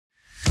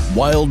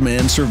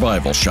WildMan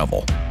Survival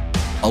Shovel.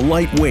 A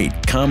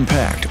lightweight,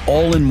 compact,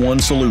 all-in-one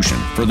solution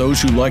for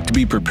those who like to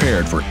be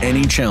prepared for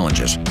any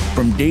challenges,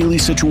 from daily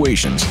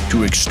situations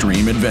to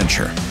extreme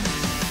adventure.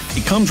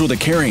 It comes with a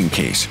carrying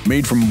case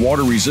made from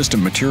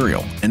water-resistant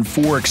material and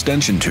 4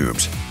 extension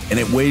tubes, and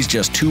it weighs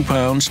just 2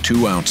 pounds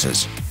 2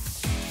 ounces.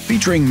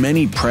 Featuring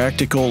many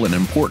practical and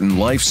important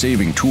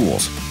life-saving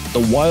tools,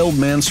 the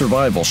WildMan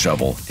Survival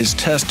Shovel is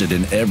tested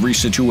in every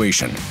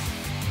situation.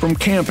 From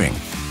camping,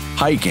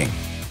 hiking,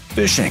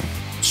 fishing,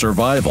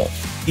 survival,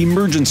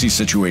 emergency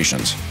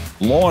situations,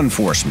 law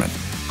enforcement,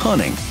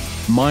 hunting,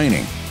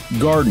 mining,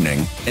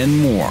 gardening, and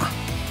more.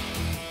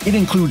 It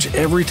includes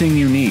everything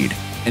you need: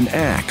 an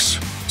axe,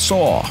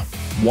 saw,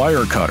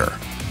 wire cutter,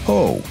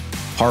 hoe,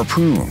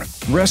 harpoon,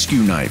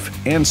 rescue knife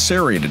and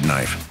serrated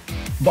knife,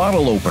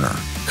 bottle opener,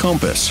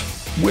 compass,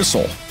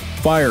 whistle,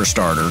 fire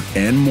starter,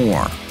 and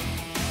more.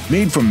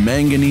 Made from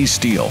manganese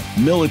steel,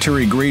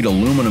 military-grade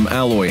aluminum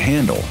alloy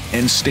handle,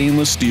 and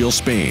stainless steel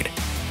spade,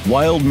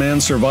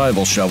 WildMan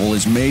Survival Shovel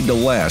is made to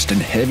last in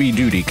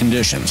heavy-duty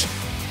conditions.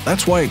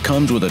 That's why it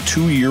comes with a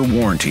 2-year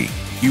warranty.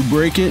 You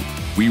break it,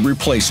 we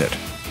replace it.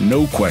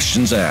 No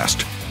questions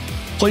asked.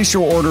 Place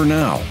your order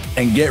now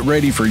and get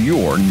ready for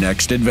your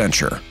next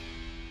adventure.